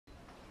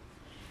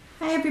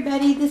Hi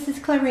everybody, this is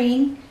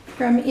Clarine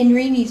from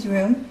Inrini's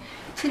room.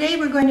 Today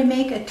we're going to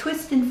make a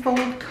twist and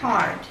fold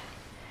card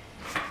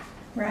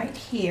right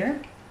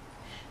here.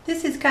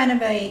 This is kind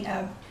of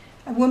a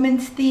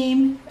woman's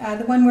theme.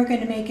 The one we're going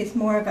to make is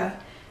more of a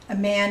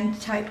man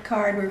type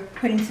card. We're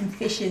putting some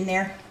fish in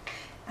there.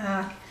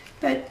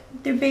 But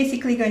they're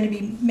basically going to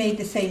be made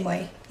the same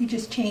way. You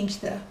just change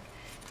the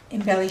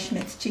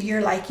embellishments to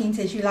your likings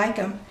as you like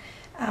them.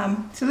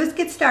 So let's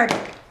get started.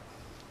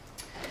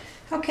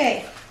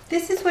 Okay,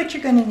 this is what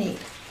you're going to need.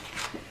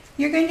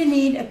 You're going to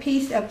need a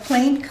piece of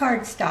plain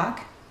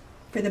cardstock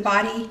for the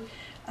body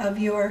of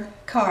your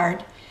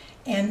card,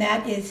 and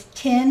that is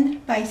 10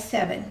 by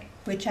 7,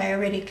 which I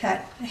already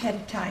cut ahead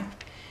of time.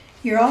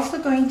 You're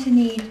also going to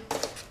need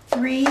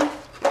 3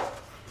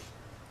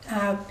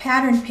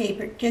 pattern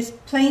paper,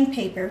 just plain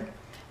paper.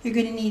 You're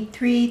going to need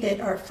 3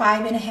 that are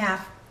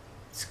 5.5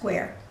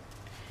 square.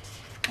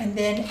 And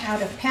then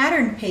out of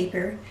pattern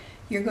paper,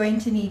 you're going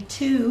to need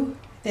 2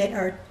 that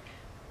are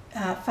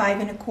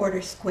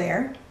 5.25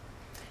 square,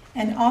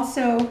 and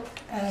also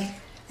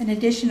an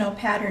additional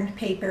patterned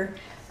paper.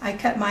 I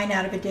cut mine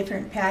out of a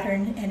different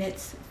pattern, and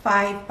it's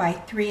 5 by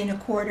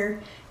 3.25,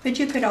 but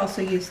you could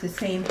also use the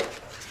same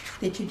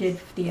that you did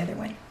for the other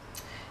one.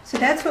 So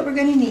that's what we're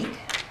going to need.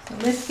 So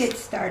let's get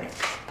started.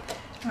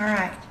 All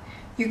right,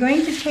 you're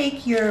going to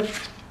take your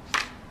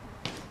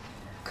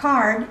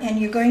card and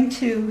you're going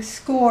to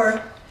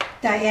score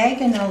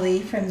diagonally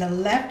from the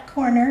left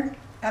corner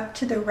up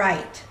to the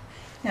right.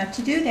 Now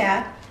to do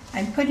that,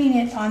 I'm putting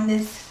it on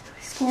this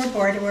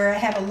scoreboard where I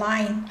have a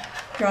line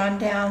drawn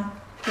down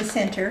the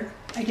center.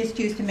 I just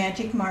used a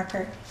magic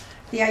marker.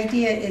 The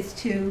idea is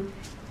to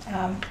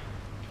have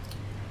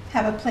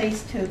a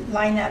place to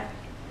line up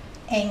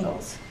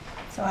angles.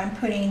 So I'm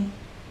putting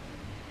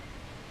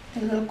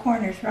the little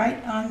corners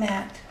right on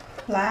that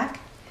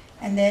black,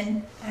 and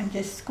then I'm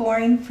just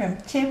scoring from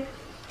tip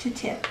to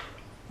tip,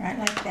 right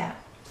like that.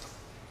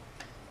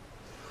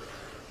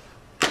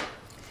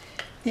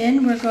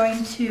 Then we're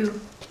going to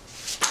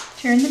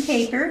turn the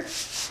paper,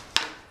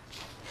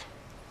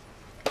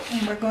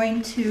 and we're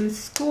going to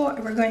score.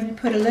 We're going to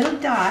put a little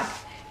dot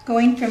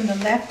going from the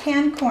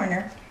left-hand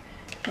corner.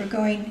 We're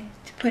going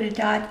to put a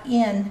dot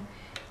in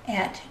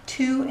at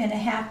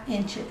 2.5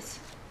 inches.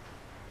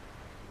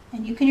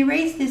 And you can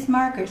erase this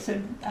marker,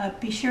 so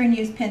be sure and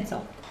use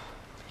pencil.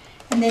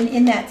 And then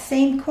in that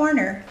same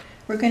corner,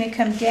 we're going to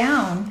come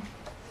down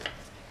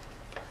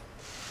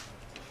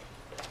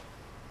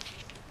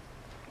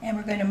and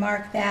we're going to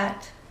mark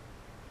that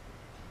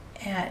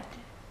at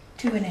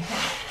 2.5.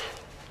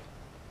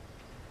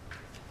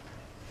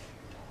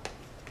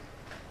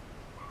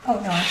 Oh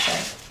no, I'm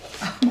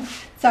sorry.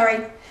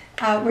 Sorry,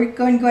 we're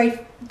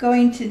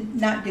going to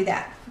not do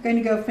that. We're going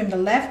to go from the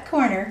left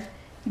corner,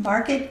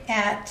 mark it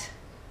at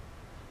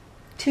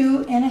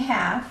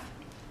 2.5,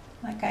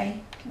 like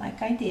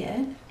I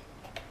did,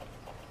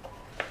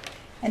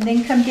 and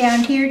then come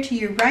down here to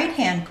your right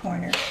hand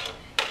corner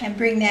and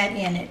bring that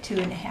in at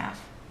 2.5.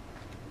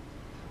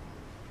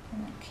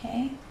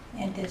 Okay,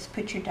 and just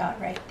put your dot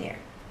right there.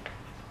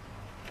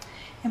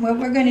 And what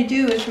we're going to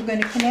do is we're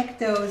going to connect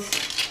those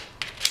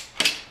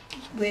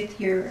with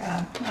your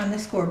on the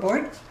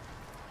scoreboard.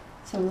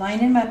 So line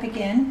them up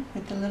again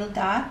with the little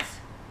dots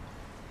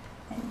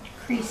and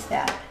crease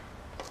that.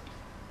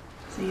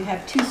 So you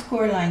have 2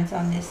 score lines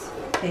on this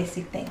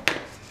basic thing.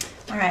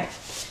 All right,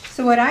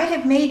 so what I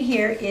have made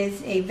here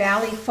is a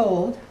valley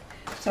fold.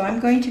 So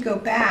I'm going to go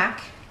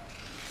back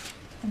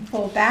and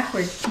fold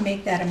backwards to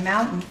make that a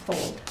mountain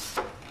fold.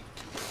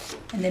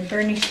 And then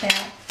burnish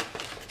that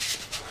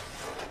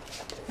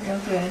real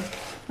good.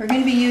 We're going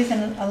to be using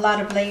a lot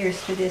of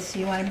layers for this, so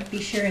you want to be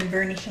sure and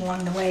burnish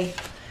along the way.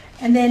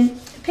 And then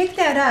pick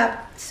that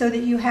up so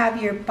that you have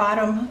your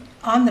bottom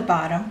on the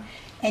bottom,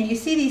 and you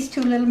see these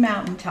 2 little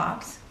mountain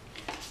tops.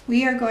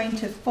 We are going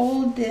to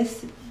fold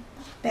this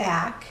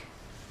back,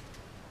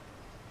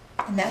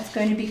 and that's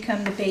going to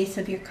become the base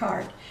of your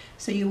card.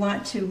 So you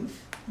want to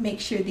make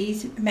sure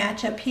these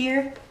match up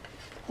here,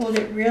 hold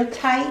it real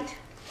tight,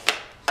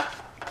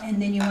 and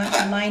then you want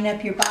to line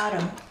up your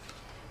bottom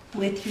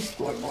with your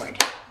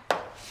scoreboard,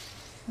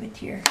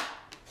 with your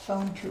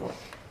bone tool.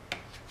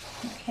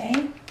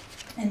 Okay,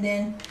 and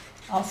then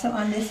also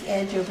on this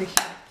edge over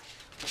here.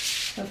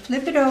 So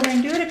flip it over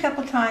and do it a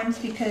couple times,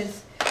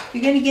 because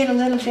you're going to get a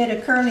little bit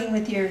of curling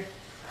with your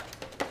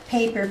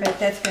paper, but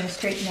that's going to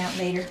straighten out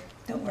later.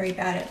 Don't worry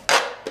about it.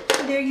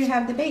 So there you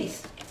have the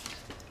base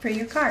for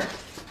your card.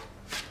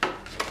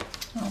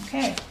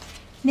 Okay,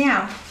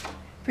 now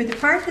for the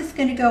part that's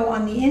going to go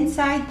on the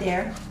inside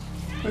there,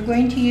 we're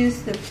going to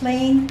use the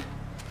plain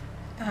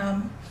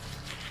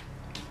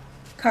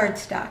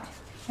cardstock.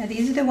 Now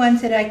these are the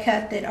ones that I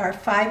cut that are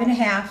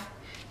 5.5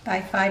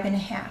 by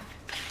 5.5.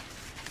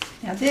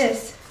 Now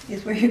this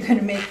is where you're going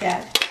to make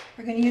that.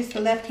 We're going to use the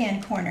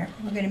left-hand corner.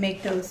 We're going to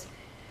make those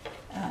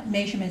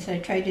measurements that I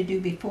tried to do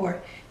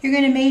before. You're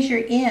going to measure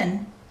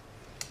in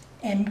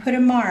and put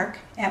a mark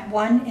at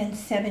 1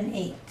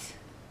 7/8.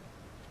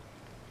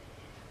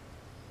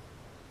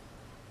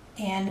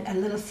 and a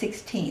little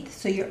 1/16.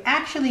 So you're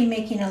actually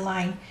making a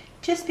line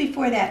just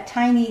before that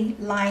tiny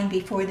line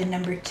before the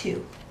number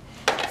 2.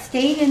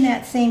 Staying in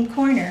that same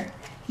corner,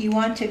 you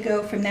want to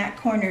go from that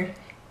corner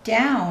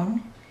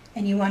down,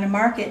 and you want to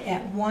mark it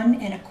at 1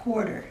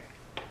 1/4.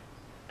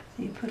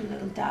 So you put a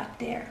little dot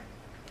there.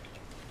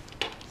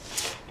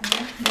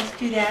 Right, let's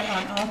do that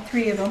on all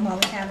 3 of them while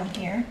we have them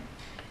here.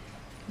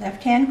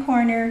 Left hand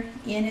corner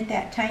in at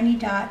that tiny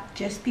dot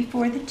just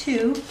before the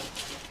 2.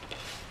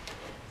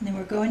 And then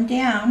we're going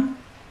down,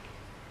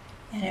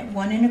 and at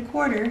 1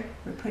 1/4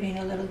 we're putting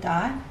a little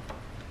dot.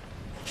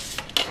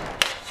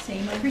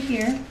 Same over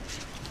here.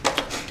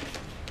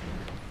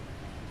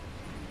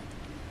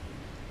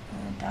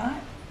 Little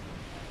dot.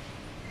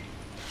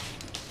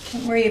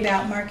 Don't worry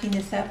about marking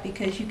this up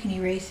because you can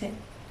erase it.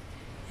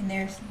 And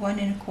there's 1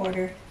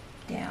 1/4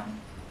 down.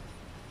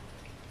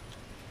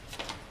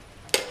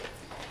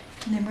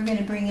 And then we're going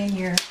to bring in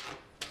your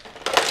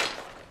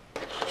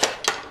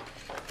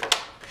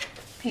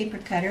paper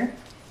cutter,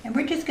 and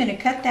we're just going to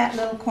cut that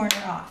little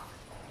corner off.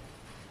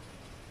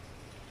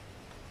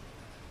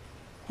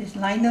 Just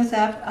line those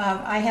up.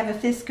 I have a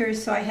Fiskars,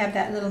 so I have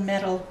that little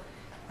metal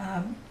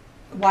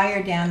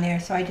wire down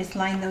there, so I just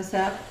line those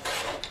up,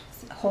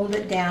 hold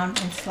it down,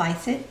 and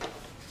slice it.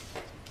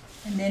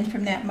 And then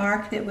from that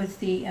mark that was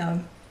the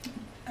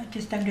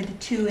just under the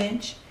 2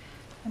 inch,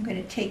 I'm going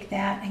to take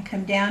that and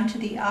come down to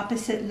the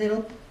opposite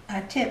little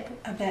tip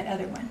of that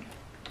other one.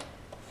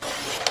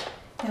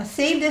 Now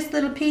save this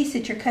little piece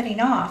that you're cutting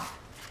off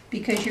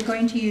because you're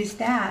going to use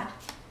that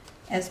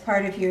as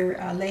part of your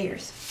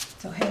layers.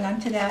 So hang on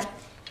to that,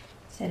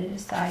 set it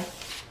aside,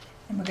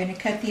 and we're going to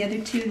cut the other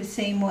 2 the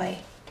same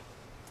way.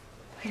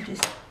 You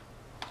just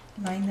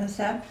line those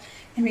up.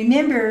 And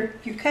remember,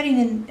 you're cutting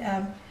in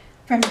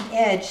from the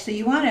edge, so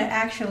you want to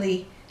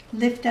actually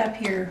lift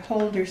up your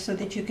holder so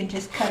that you can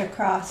just cut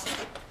across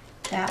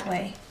that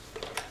way.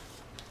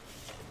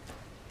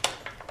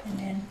 And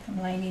then I'm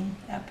lining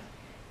up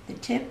the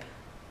tip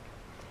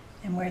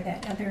and where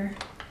that other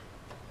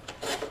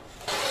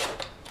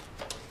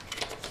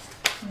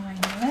line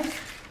was.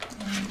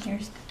 And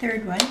here's the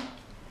third one.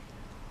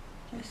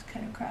 Just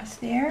cut across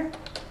there.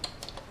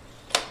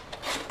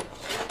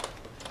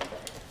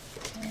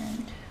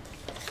 And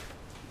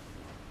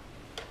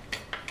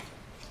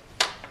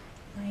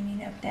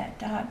lining up that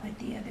dot with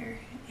the other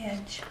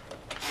edge.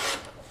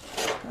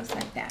 Goes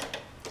like that.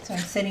 So I'm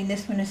setting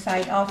this one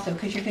aside also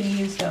because you're going to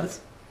use those.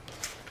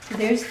 So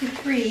there's the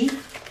 3.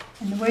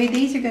 And the way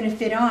these are going to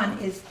fit on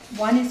is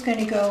one is going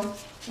to go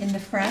in the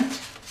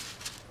front.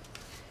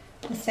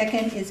 The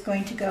second is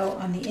going to go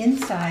on the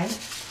inside.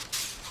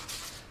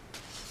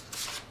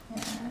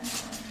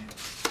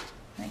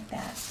 Like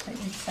that, so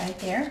inside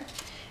there.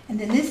 And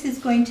then this is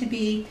going to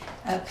be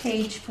a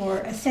page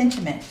for a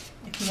sentiment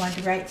if you want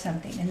to write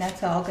something. And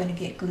that's all going to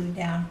get glued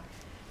down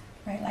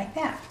right like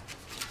that.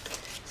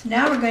 So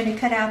now we're going to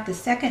cut out the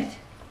second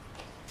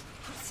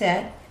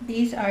set.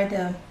 These are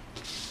the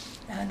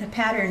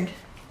patterned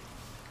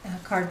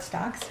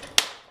cardstocks,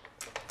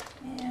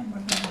 and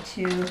we're going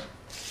to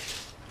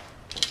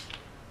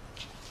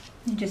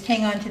just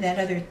hang on to that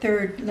other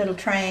third little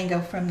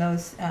triangle from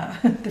those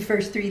the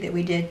first 3 that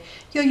we did.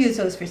 You'll use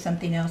those for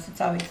something else.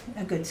 It's always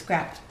a good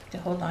scrap to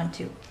hold on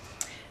to.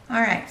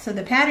 All right, so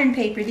the pattern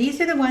paper,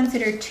 these are the ones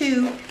that are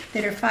 2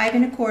 that are 5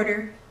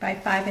 1/4 by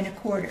 5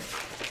 1/4.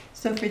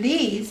 So for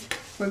these,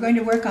 we're going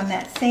to work on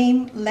that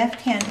same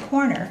left-hand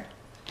corner,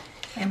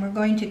 and we're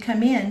going to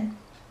come in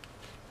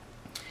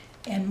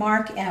and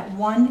mark at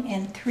 1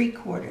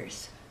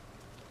 3/4.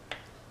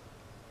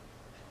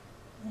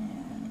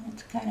 And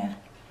it's kind of,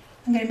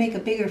 I'm going to make a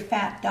bigger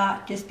fat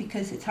dot just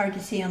because it's hard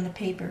to see on the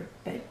paper,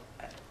 but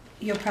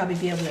you'll probably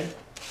be able to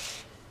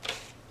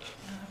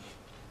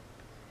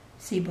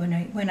see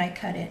when I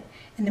cut it.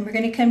 And then we're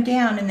going to come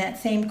down in that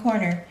same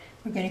corner,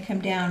 we're going to come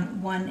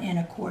down 1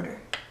 1/4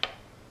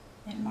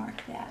 and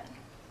mark that.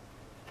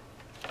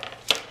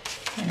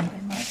 And I'm going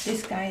to mark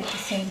this guy at the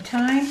same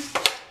time.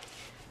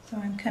 So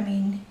I'm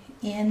coming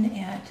in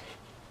at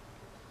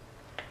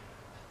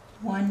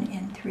 1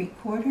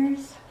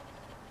 3/4.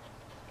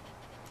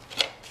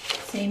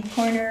 Same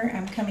corner,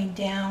 I'm coming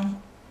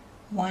down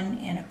 1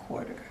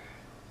 1/4.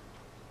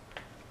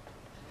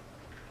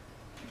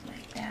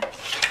 Like that.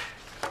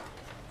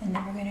 And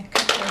then we're going to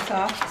cut those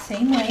off the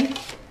same way.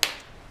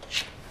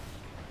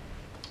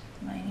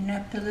 Lining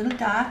up the little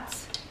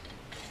dots.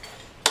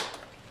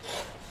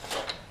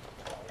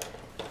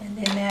 And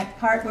then that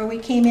part where we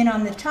came in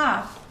on the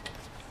top,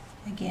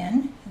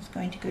 again, is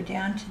going to go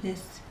down to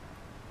this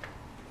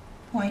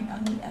point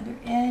on the other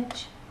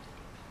edge.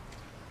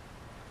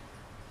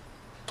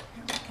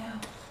 There we go.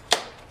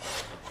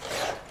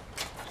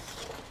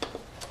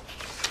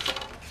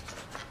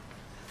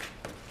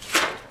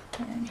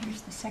 And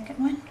here's the second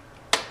one.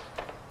 Put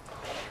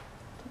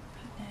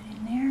that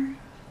in there.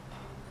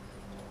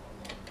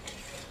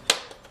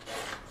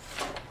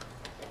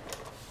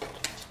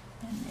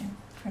 And then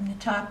from the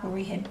top where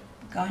we had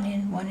gone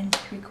in 1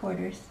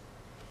 3/4,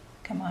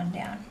 come on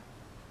down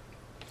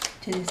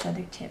to this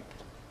other tip.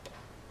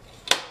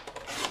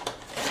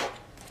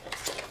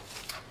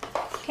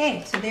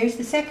 Okay, so there's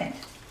the second.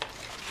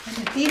 And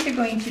what these are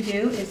going to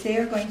do is they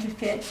are going to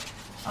fit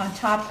on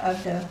top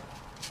of the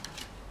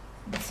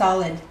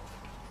solid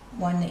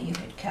one that you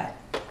had cut,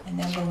 and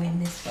they'll go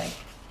in this way.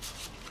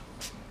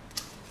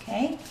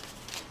 Okay,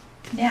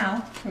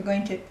 now we're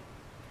going to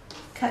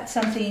cut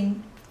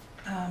something,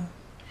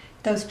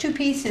 those two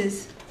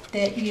pieces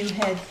that you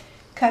had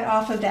cut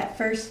off of that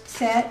first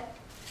set,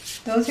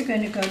 those are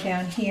going to go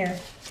down here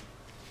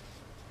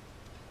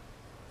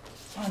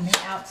on the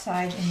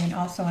outside and then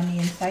also on the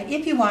inside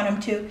if you want them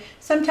to.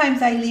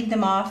 Sometimes I leave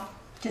them off,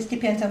 just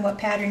depends on what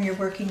pattern you're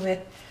working with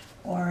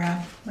or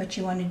what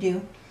you want to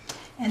do.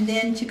 And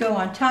then to go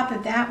on top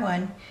of that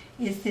one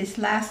is this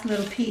last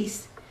little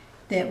piece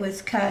that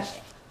was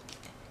cut,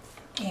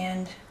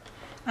 and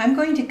I'm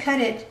going to cut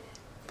it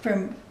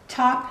from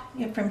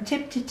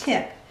tip to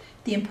tip.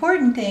 The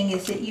important thing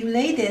is that you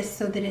lay this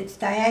so that it's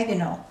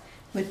diagonal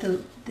with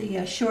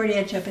the short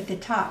edge up at the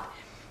top.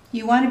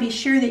 You want to be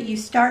sure that you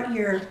start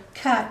your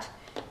cut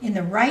in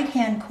the right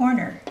hand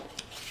corner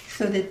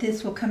so that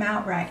this will come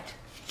out right.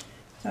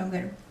 So I'm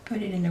going to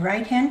put it in the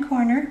right hand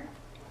corner,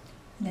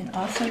 and then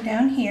also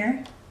down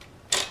here.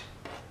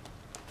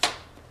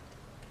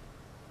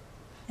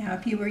 Now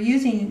if you were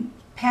using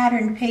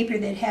patterned paper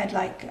that had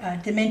like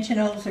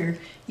dimensionals, or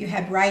you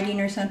had writing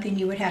or something,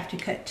 you would have to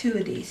cut two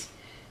of these.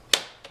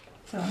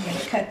 So I'm going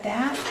to cut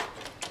that,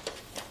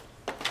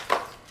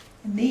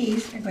 and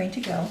these are going to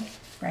go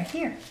right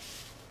here,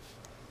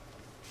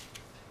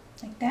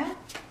 like that.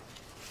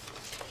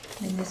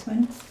 And then this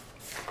one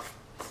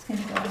is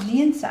going to go on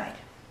the inside.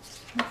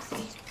 Let's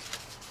see,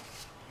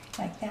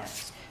 like that.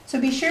 So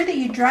be sure that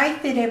you dry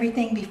fit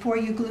everything before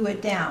you glue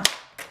it down,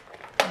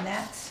 and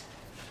that's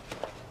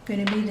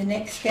going to be the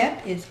next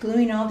step, is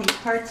gluing all these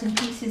parts and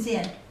pieces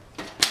in.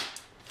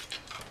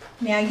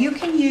 Now you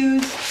can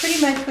use pretty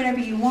much whatever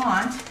you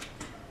want.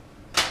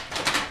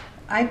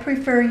 I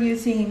prefer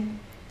using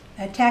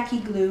a tacky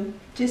glue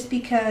just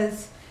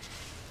because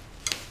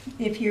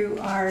if you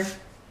are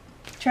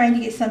trying to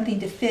get something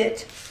to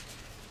fit,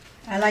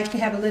 I like to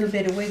have a little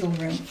bit of wiggle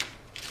room.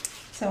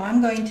 So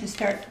I'm going to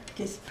start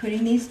just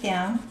putting these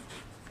down.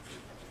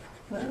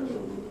 Whoa,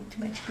 too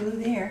much glue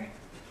there.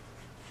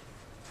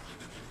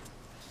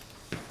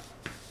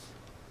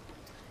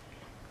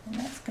 And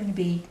that's going to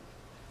be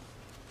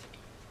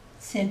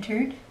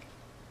centered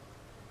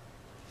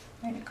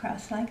right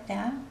across like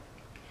that.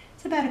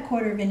 It's about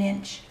 1/4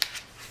 inch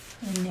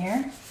in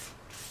there.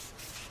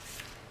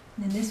 And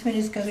then this one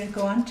is going to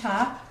go on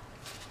top.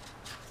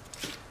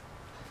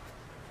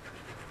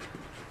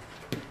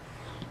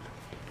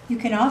 You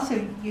can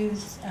also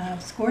use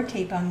score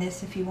tape on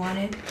this if you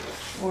wanted,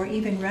 or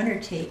even runner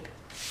tape.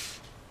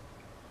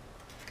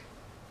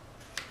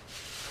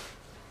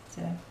 It's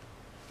a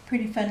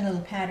pretty fun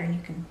little pattern.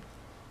 You can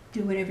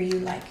do whatever you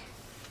like.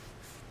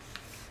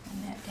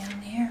 And that down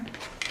there.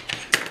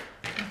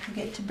 Don't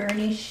forget to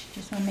burnish.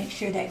 Just want to make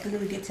sure that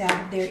glue gets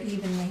out of there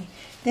evenly.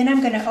 Then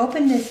I'm going to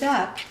open this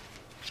up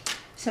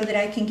so that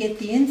I can get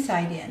the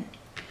inside in.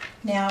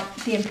 Now,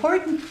 the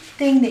important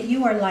thing that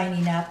you are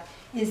lining up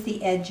is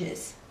the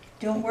edges.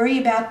 Don't worry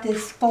about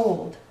this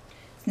fold.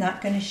 It's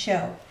not going to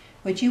show.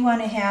 What you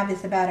want to have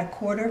is about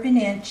 1/4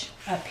 inch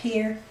up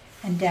here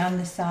and down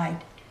the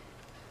side.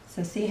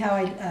 So see how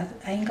I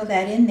angle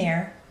that in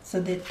there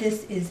so that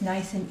this is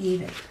nice and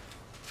even.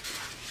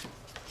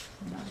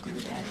 And I'll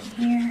glue that in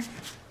here.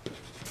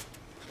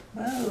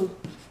 Whoa.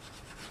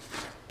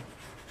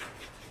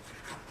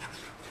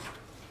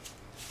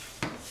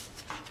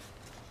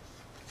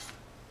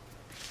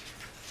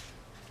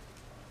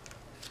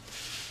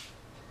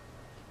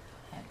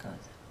 That goes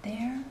up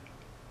there.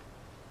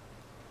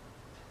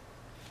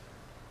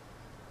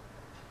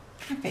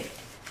 Perfect.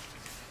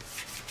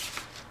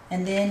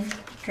 And then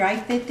dry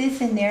fit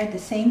this in there, the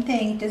same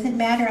thing. It doesn't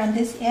matter on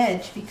this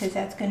edge because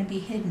that's going to be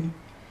hidden.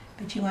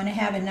 But you want to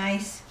have a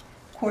nice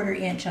 1/4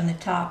 inch on the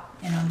top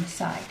and on the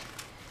side.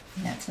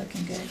 And that's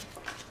looking good.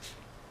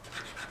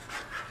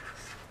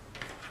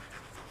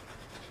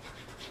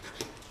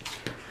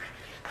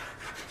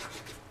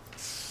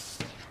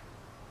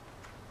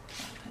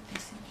 I'll put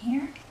this in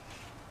here.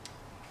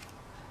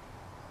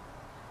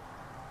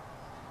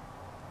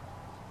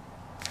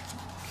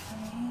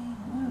 Okay.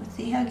 Whoa,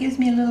 see how it gives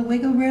me a little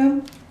wiggle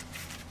room?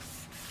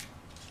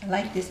 I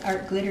like this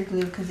art glitter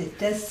glue because it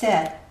does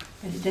set,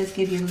 but it does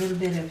give you a little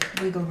bit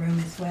of wiggle room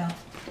as well.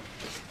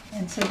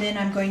 And so then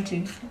I'm going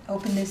to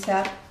open this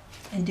up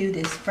and do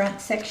this front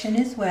section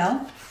as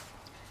well.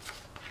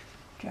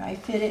 Dry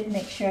fit it and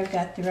make sure I've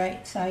got the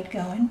right side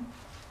going.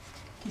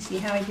 You see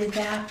how I did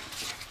that?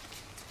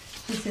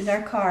 This is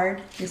our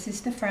card. This is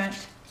the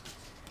front.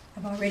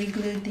 I've already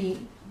glued the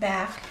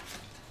back.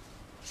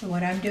 So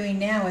what I'm doing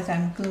now is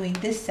I'm gluing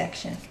this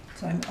section.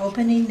 So I'm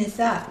opening this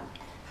up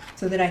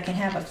so that I can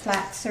have a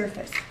flat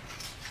surface.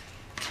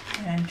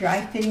 And I'm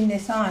dry fitting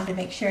this on to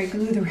make sure I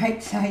glue the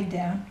right side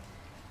down.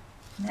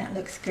 And that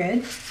looks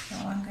good. So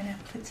I'm going to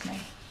put my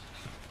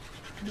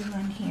glue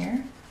on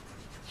here.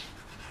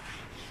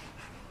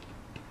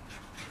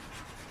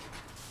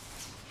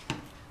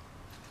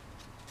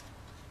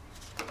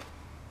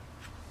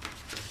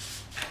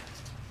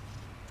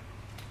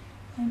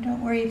 And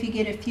don't worry if you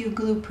get a few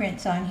glue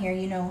prints on here,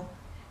 you know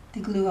the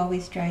glue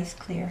always dries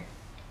clear.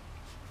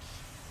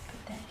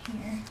 Put that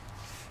here.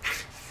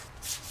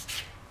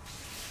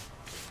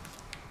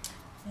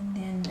 And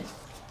then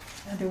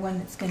the other one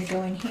that's going to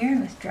go in here,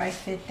 let's dry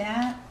fit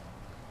that.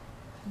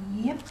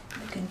 Yep,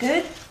 looking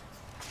good.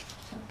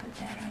 So put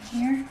that on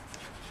here.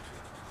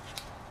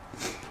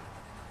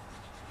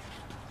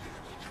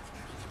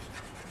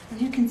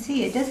 As you can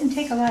see, it doesn't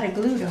take a lot of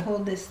glue to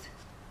hold this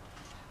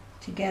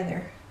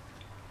together.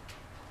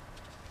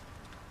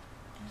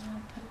 And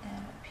I'll put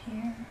that up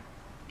here.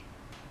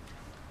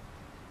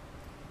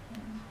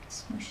 And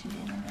smoosh it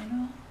in a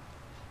little.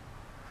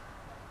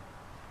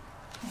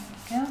 There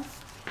we go.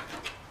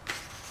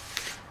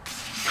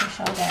 Push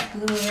all that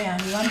glue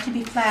around. You want it to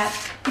be flat.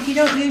 If you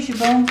don't use your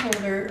bone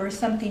folder or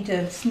something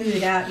to smooth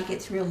it out, it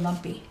gets real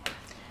lumpy.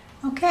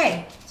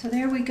 Okay, so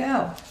there we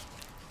go.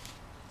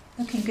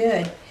 Looking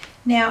good.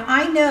 Now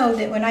I know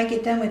that when I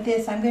get done with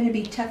this, I'm going to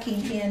be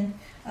tucking in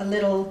a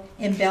little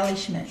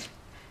embellishment.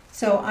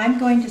 So I'm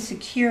going to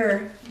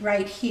secure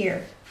right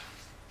here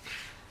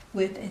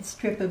with a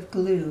strip of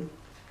glue.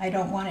 I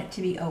don't want it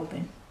to be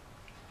open.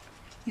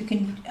 You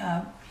can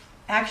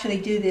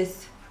actually do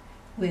this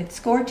with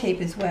score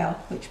tape as well,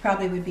 which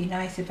probably would be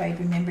nice if I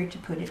remembered to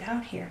put it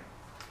out here.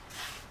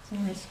 So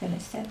I'm just going to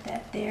set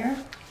that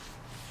there.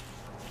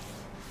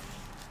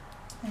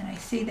 And I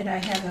see that I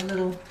have a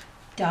little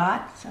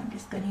dot, so I'm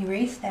just going to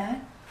erase that,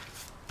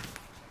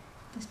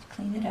 just to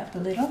clean it up a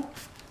little.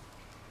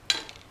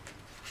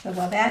 So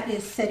while that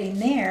is sitting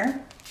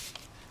there,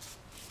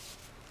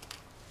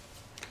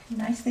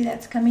 nicely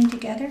that's coming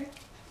together.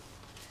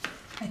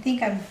 I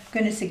think I'm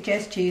going to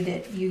suggest to you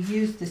that you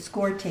use the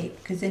score tape,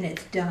 because then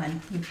it's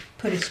done. You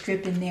put a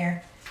strip in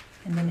there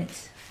and then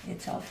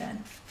it's all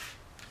done.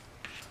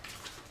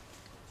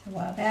 So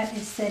while that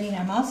is setting,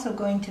 I'm also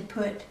going to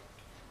put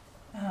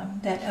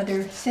that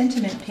other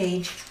sentiment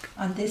page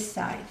on this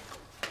side.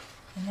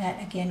 And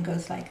that again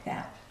goes like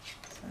that.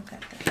 So I've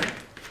got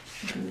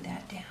to glue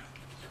that down.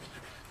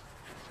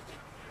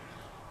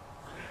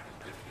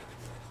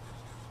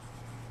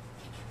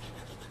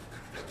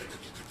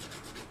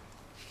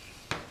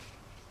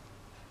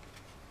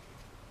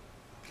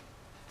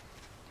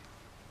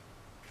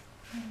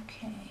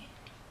 Okay,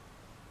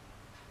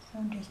 so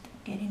I'm just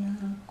getting a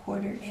little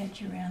quarter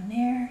edge around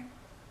there.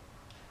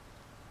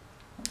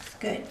 Looks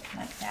good,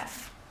 like that.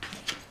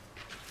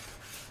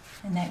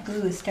 And that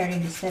glue is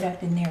starting to set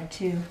up in there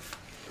too.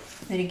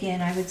 But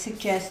again, I would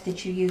suggest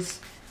that you use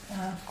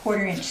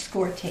 1/4 inch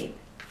score tape,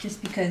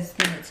 just because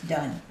then it's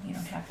done. You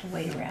don't have to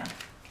wait around.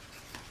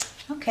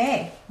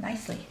 Okay,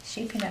 nicely,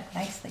 shaping up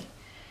nicely.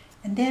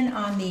 And then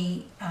on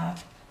the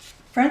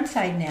front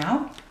side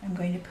now, I'm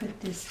going to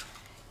put this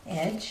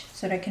edge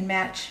so that I can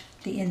match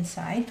the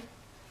inside.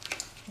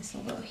 This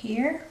will go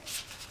here.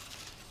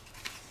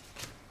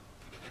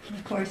 And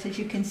of course, as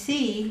you can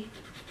see,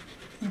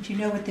 since you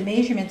know what the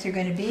measurements are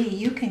going to be,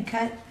 you can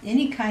cut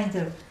any kinds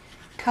of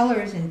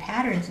colors and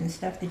patterns and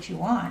stuff that you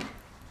want.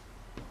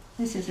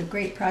 This is a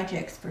great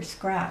project for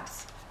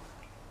scraps.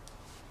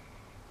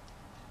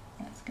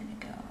 That's going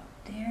to go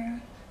up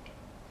there.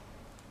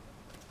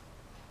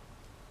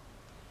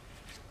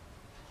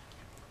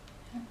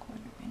 A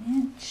 1/4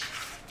 inch.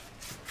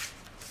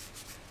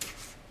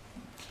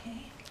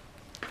 Okay.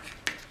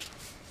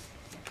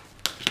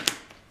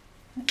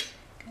 Oops,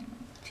 got a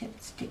little tip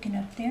sticking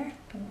up there.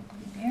 Put a little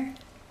glue there.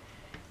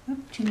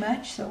 Oop, too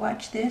much, so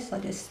watch this. I'll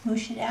just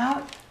smoosh it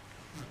out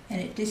and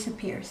it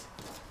disappears.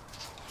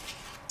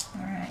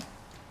 Alright,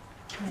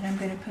 and I'm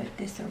going to put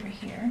this over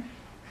here.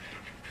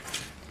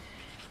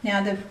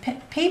 Now the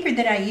paper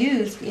that I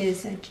used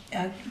is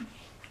a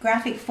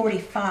graphic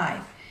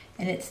 45,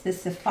 and it's the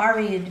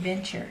Safari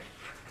Adventure,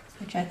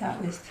 which I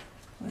thought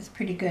was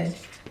pretty good.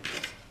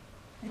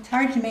 It's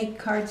hard to make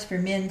cards for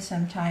men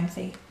sometimes.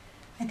 I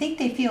think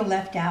they feel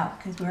left out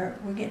because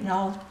we're getting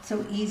all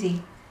so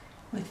easy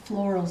with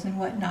florals and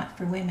whatnot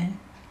for women.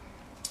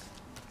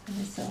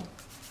 So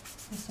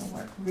this will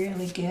work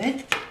really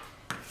good.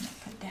 I'll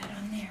put that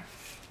on there.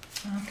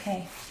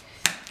 Okay.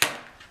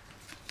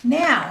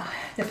 Now,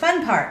 the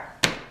fun part.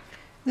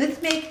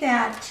 Let's make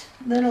that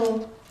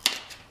little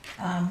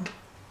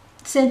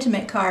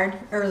sentiment card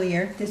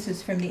earlier. This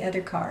is from the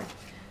other card.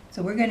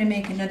 So we're going to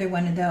make another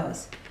one of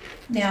those.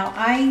 Now,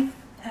 I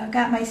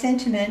got my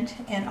sentiment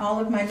and all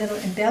of my little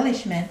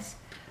embellishments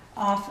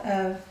off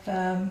of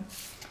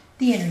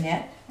the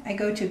internet. I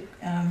go to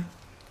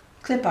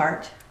clip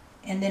art,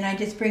 and then I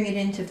just bring it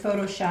into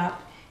Photoshop,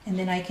 and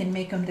then I can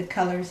make them the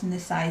colors and the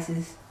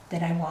sizes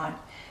that I want.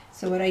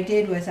 So what I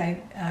did was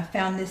I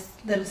found this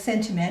little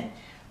sentiment,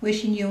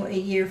 wishing you a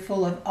year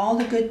full of all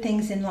the good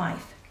things in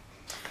life.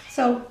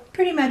 So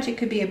pretty much it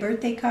could be a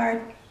birthday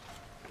card,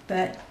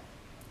 but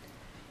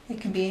it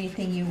can be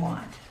anything you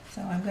want.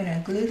 So I'm going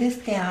to glue this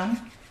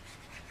down.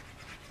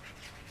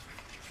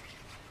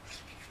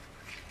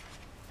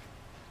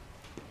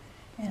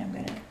 And I'm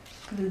going to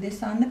glue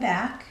this on the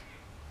back.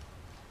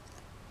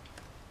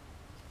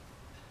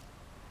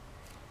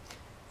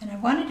 And I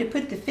wanted to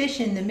put the fish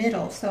in the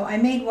middle, so I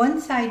made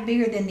one side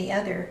bigger than the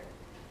other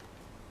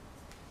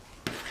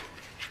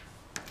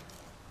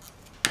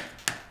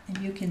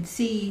And you can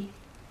see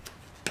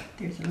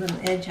there's a little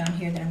edge on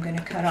here that I'm going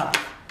to cut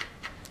off.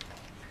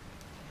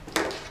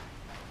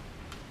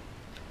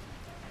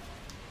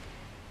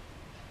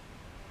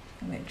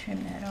 I'm going to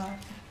trim that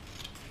off.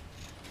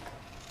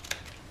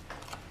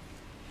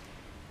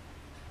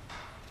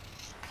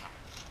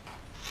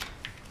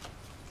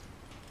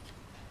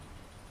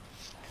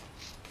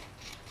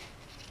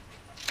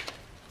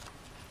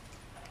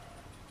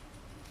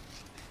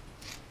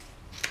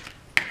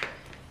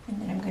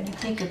 And then I'm going to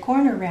take a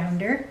corner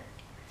rounder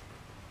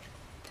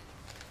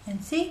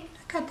and see,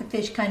 I got the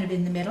fish kind of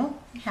in the middle.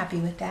 I'm happy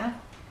with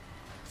that.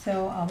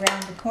 So I'll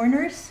round the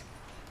corners.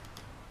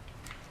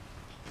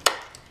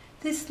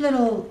 This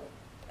little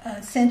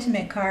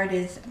sentiment card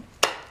is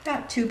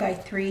about 2 by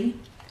 3.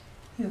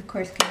 You of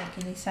course can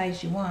make any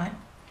size you want.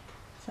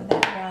 So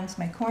that rounds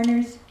my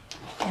corners.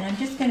 And I'm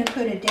just going to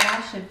put a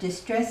dash of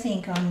distress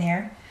ink on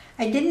there.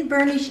 I didn't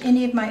burnish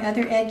any of my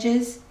other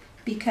edges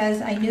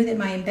because I knew that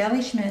my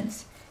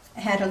embellishments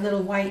had a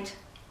little white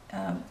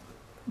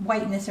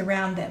whiteness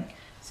around them.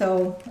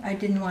 So I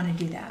didn't want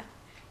to do that.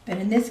 But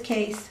in this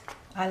case,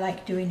 I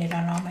like doing it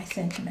on all my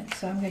sentiments.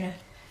 So I'm going to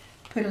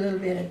put a little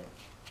bit of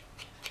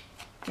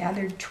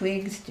gathered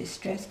twigs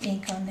distressed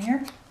ink on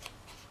there.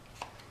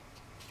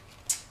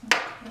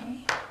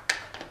 Okay.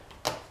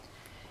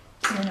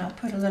 And then I'll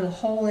put a little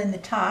hole in the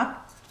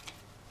top.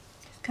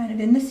 Just kind of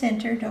in the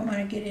center. Don't want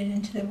to get it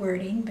into the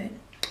wording, but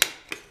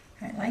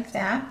right like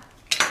that.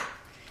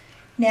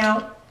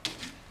 Now,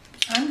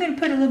 I'm going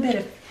to put a little bit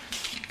of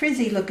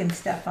frizzy looking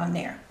stuff on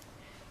there.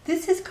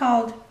 This is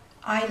called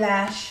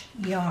eyelash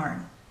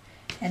yarn.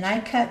 And I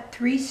cut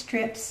 3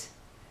 strips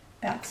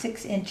about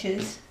 6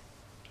 inches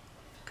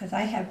because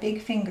I have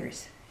big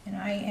fingers. And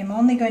I am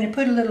only going to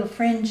put a little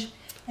fringe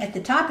at the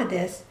top of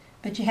this,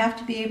 but you have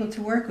to be able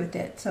to work with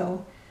it.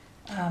 So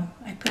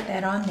I put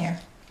that on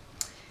there.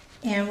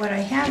 And what I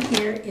have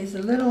here is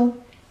a little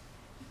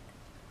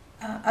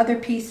other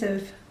piece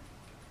of,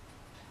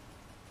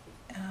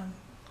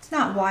 it's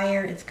not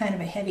wire, it's kind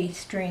of a heavy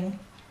string.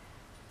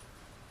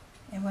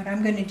 And what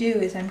I'm going to do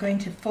is I'm going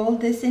to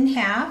fold this in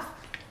half.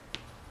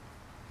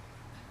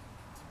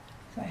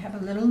 So I have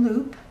a little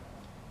loop.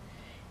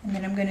 And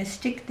then I'm going to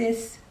stick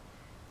this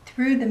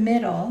through the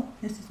middle.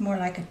 This is more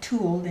like a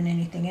tool than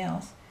anything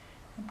else.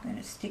 I'm going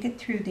to stick it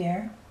through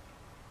there.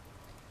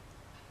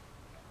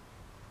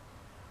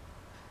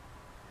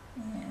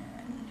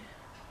 And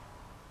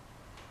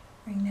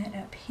bring that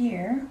up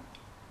here.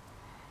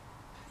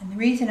 And the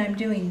reason I'm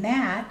doing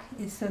that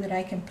is so that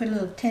I can put a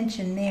little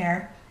tension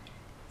there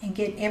and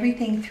get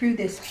everything through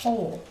this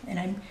hole. And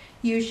I'm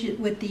usually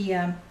with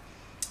the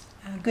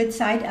good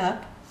side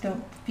up.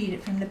 Don't feed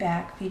it from the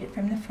back, feed it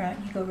from the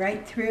front. You go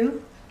right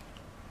through,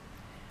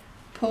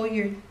 pull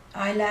your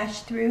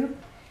eyelash through,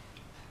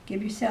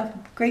 give yourself a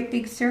great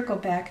big circle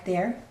back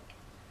there.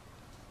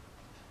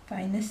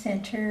 Find the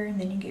center,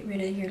 and then you get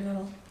rid of your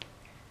little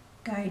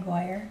guide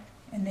wire.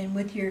 And then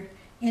with your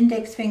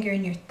index finger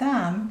and your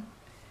thumb,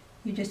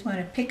 you just want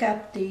to pick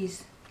up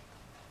these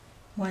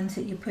ones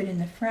that you put in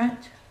the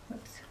front.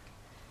 Whoops.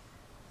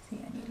 See,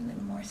 I need a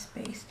little more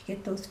space to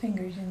get those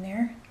fingers in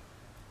there.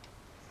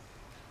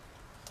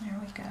 There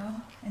we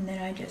go. And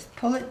then I just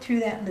pull it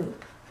through that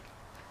loop.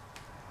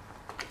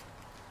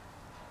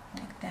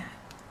 Like that.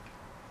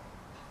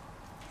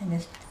 And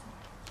just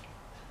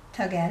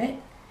tug at it.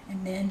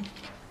 And then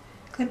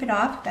clip it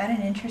off about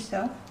 1 inch or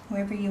so,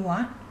 wherever you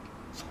want.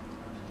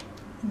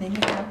 And then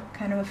you have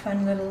kind of a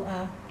fun little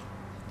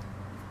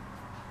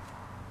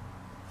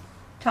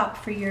top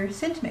for your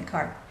sentiment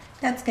card.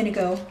 That's going to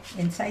go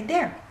inside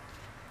there.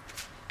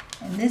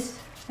 And this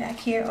back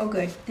here, oh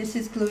good, this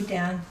is glued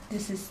down.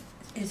 This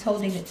is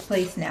holding its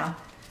place now.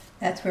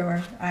 That's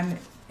where I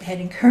had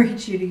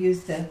encouraged you to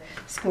use the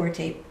score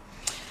tape.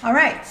 All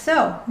right,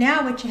 so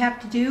now what you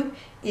have to do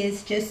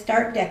is just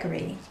start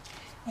decorating.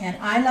 And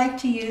I like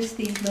to use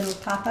these little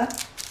pop-up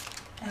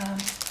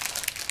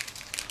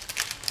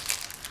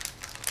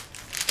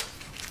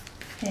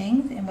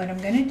things. And what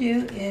I'm going to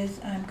do is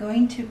I'm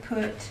going to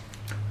put,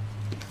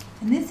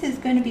 and this is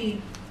going to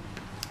be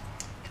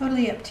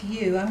totally up to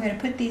you, I'm going to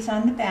put these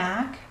on the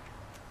back.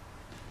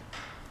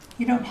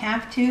 You don't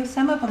have to.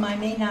 Some of them I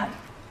may not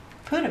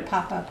put a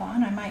pop-up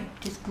on. I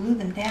might just glue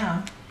them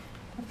down.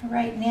 But for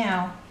right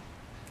now,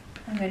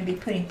 I'm going to be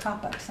putting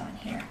pop-ups on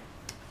here.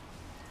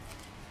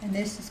 And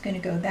this is going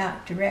to go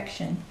that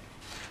direction.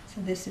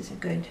 So this is a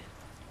good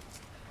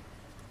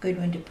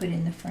one to put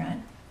in the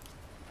front.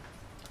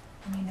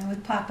 And you know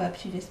with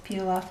pop-ups, you just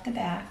peel off the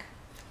back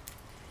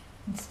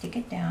and stick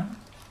it down.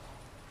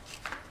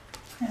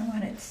 And I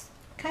want it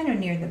kind of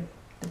near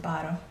the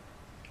bottom.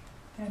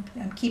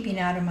 I'm keeping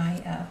out of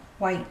my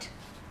white.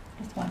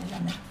 Just want it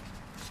on the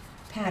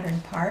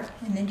pattern part.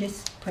 And then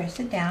just press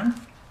it down.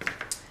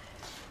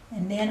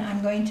 And then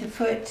I'm going to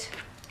put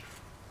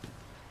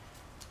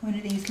one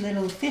of these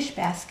little fish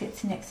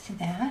baskets next to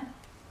that.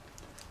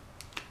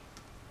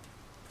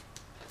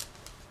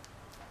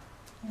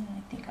 And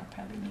I think I'll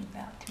probably need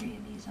about 3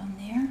 of these on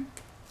there.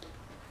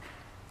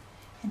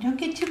 And don't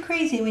get too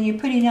crazy when you're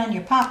putting on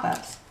your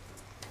pop-ups.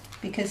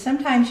 because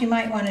sometimes you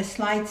might want to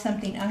slide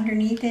something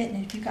underneath it,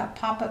 and if you've got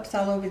pop-ups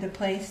all over the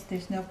place,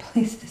 there's no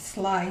place to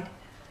slide.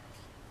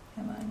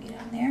 Come on, get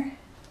on there.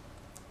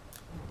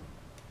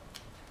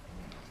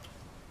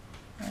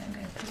 And I'm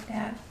going to put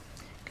that.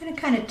 I'm going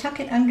to kind of tuck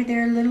it under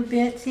there a little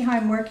bit. See how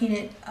I'm working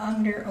it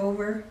under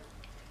over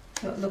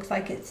so it looks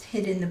like it's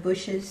hid in the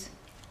bushes.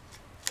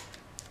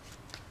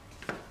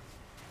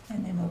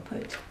 And then I'm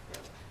going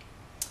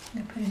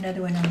to put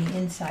another one on the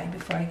inside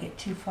before I get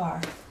too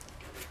far.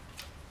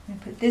 I'm going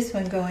to put this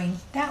one going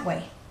that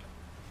way,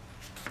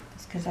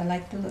 just because I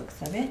like the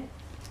looks of it.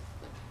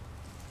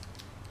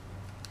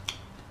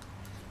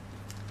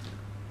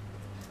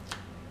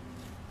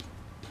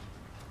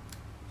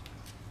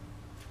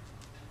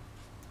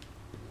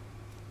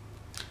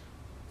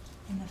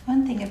 And the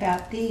fun thing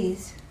about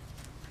these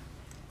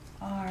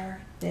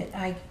are that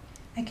I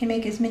can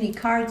make as many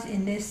cards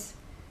in this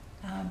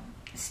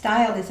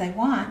style as I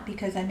want,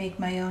 because I make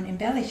my own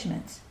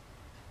embellishments.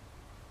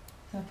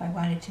 So if I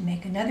wanted to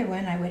make another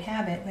one, I would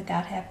have it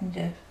without having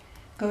to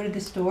go to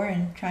the store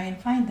and try and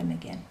find them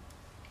again.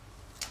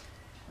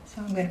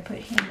 So I'm going to put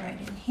him right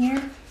in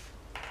here.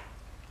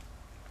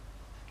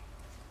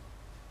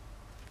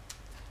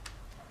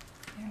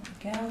 There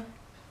we go.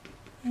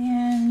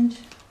 And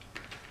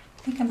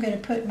I think I'm going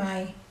to put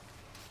my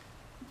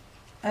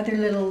other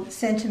little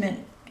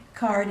sentiment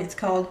card. It's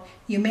called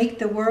 "You Make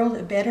the World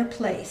a Better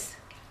Place."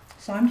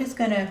 So I'm just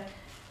going to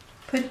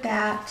put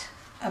that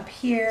up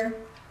here,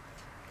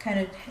 kind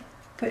of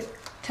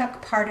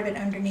tuck part of it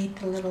underneath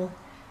the little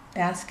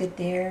basket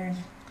there, and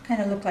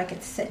kind of look like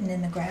it's sitting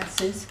in the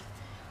grasses.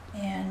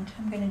 And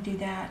I'm going to do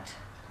that.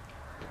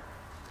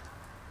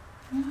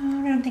 I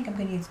don't think I'm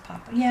going to use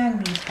pop-up. Yeah, I'm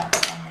going to use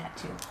pop-up on that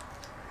too.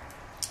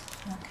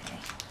 Okay.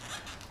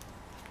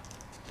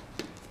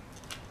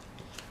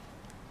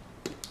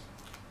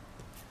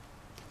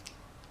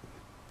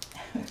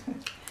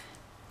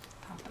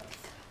 Pop-ups.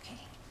 Okay.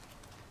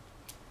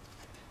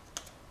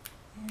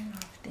 And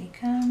off they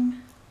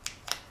come.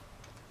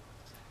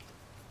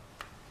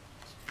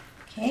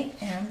 Okay,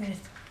 and I'm going to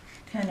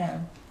kind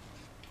of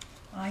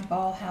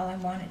eyeball how I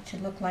want it to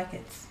look like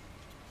it's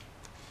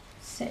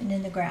sitting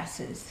in the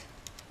grasses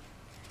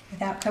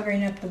without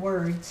covering up the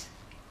words.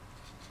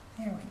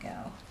 There we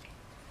go.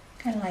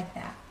 Kind of like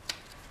that.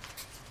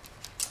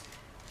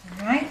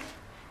 Alright,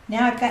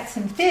 now I've got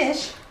some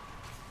fish.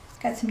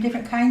 Got some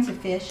different kinds of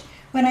fish.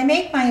 When I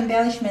make my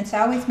embellishments,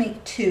 I always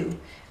make two.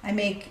 I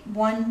make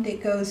one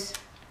that goes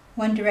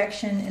one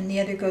direction and the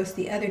other goes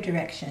the other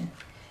direction.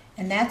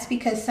 And that's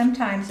because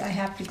sometimes I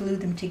have to glue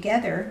them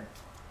together.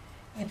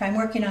 If I'm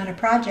working on a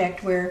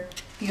project where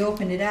if you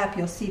open it up,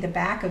 you'll see the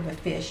back of a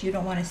fish. You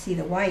don't want to see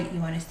the white, you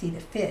want to see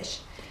the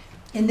fish.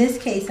 In this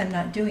case, I'm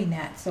not doing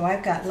that, so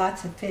I've got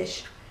lots of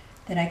fish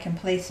that I can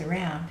place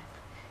around.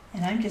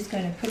 And I'm just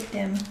going to put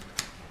them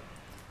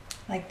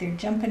like they're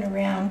jumping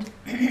around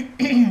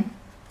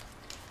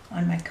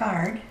on my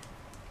card.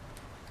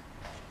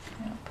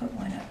 I'll put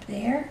one up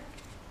there.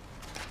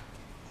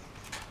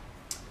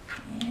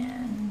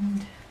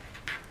 And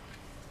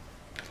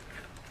I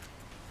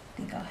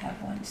think I'll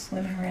have one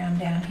swimming around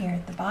down here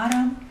at the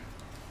bottom.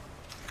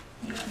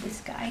 Yeah,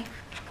 this guy.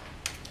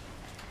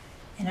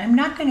 And I'm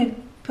not going to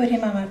put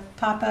him on a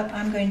pop-up.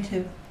 I'm going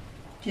to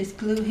just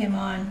glue him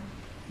on.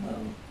 Whoa.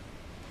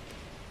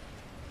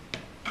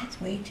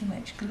 That's way too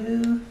much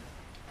glue.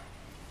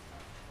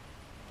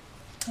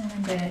 And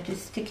I'm going to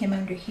just stick him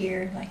under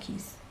here like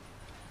he's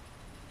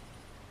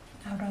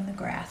out on the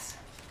grass.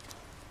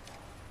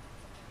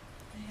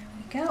 There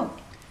we go.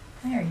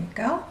 There you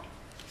go.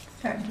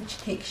 Starting to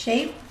take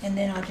shape, and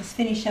then I'll just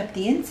finish up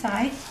the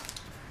inside.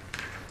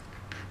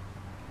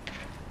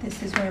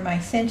 This is where my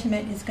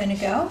sentiment is going to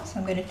go, so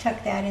I'm going to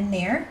tuck that in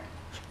there.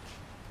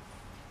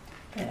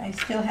 But I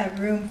still have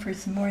room for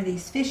some more of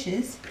these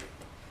fishes.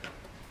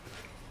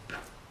 So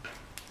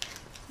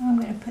I'm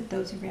going to put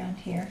those around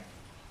here.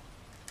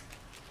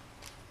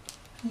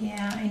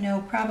 Yeah, I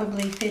know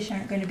probably fish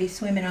aren't going to be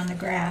swimming on the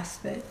grass,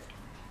 but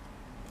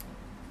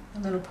a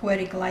little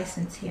poetic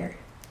license here.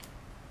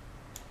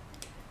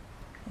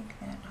 Take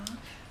that off.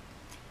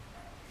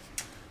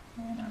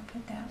 And I'll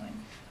put that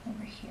one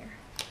over here,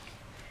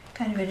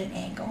 kind of at an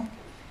angle.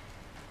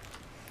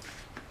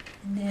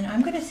 And then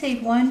I'm going to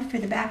save one for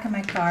the back of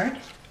my card,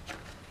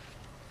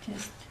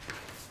 just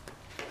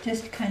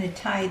to kind of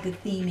tie the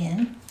theme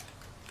in.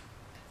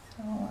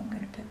 So I'm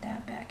going to put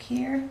that back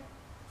here.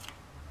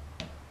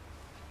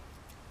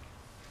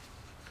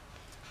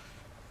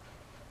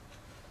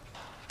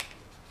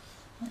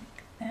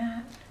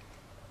 That.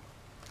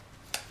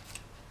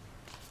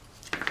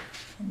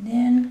 And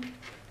then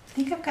I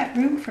think I've got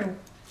room for,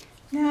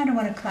 no, I don't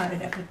want to cloud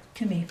it up with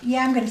too many.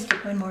 Yeah, I'm going to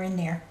stick one more in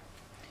there.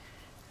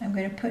 I'm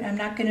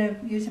not going to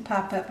use a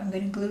pop-up. I'm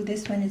going to glue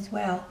this one as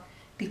well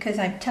because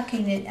I'm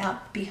tucking it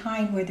out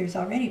behind where there's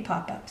already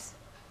pop-ups.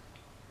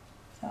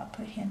 So I'll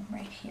put him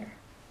right here.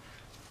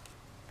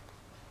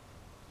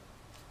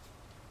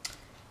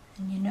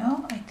 And you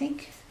know, I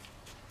think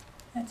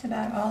that's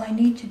about all I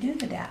need to do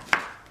to that.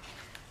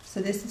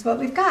 So this is what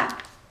we've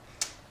got.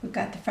 We've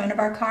got the front of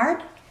our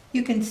card,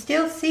 you can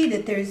still see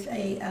that there's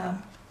a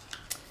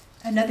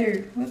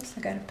another, whoops,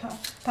 I got a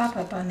pop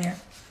up on there.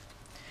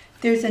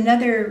 There's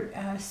another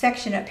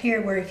section up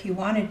here where if you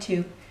wanted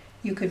to,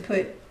 you could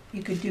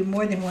do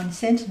more than one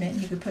sentiment,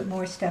 and you could put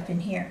more stuff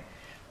in here.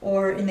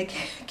 Or in the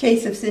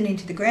case of sending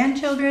to the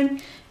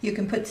grandchildren, you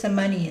can put some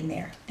money in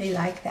there. They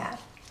like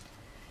that.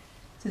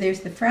 So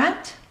there's the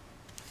front.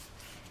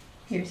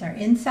 Here's our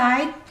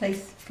inside,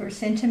 place for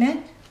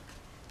sentiment.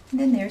 And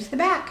then there's the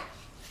back.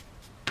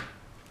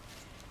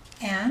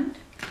 And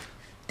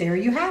there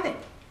you have it.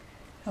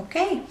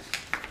 Okay,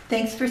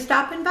 thanks for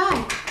stopping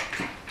by.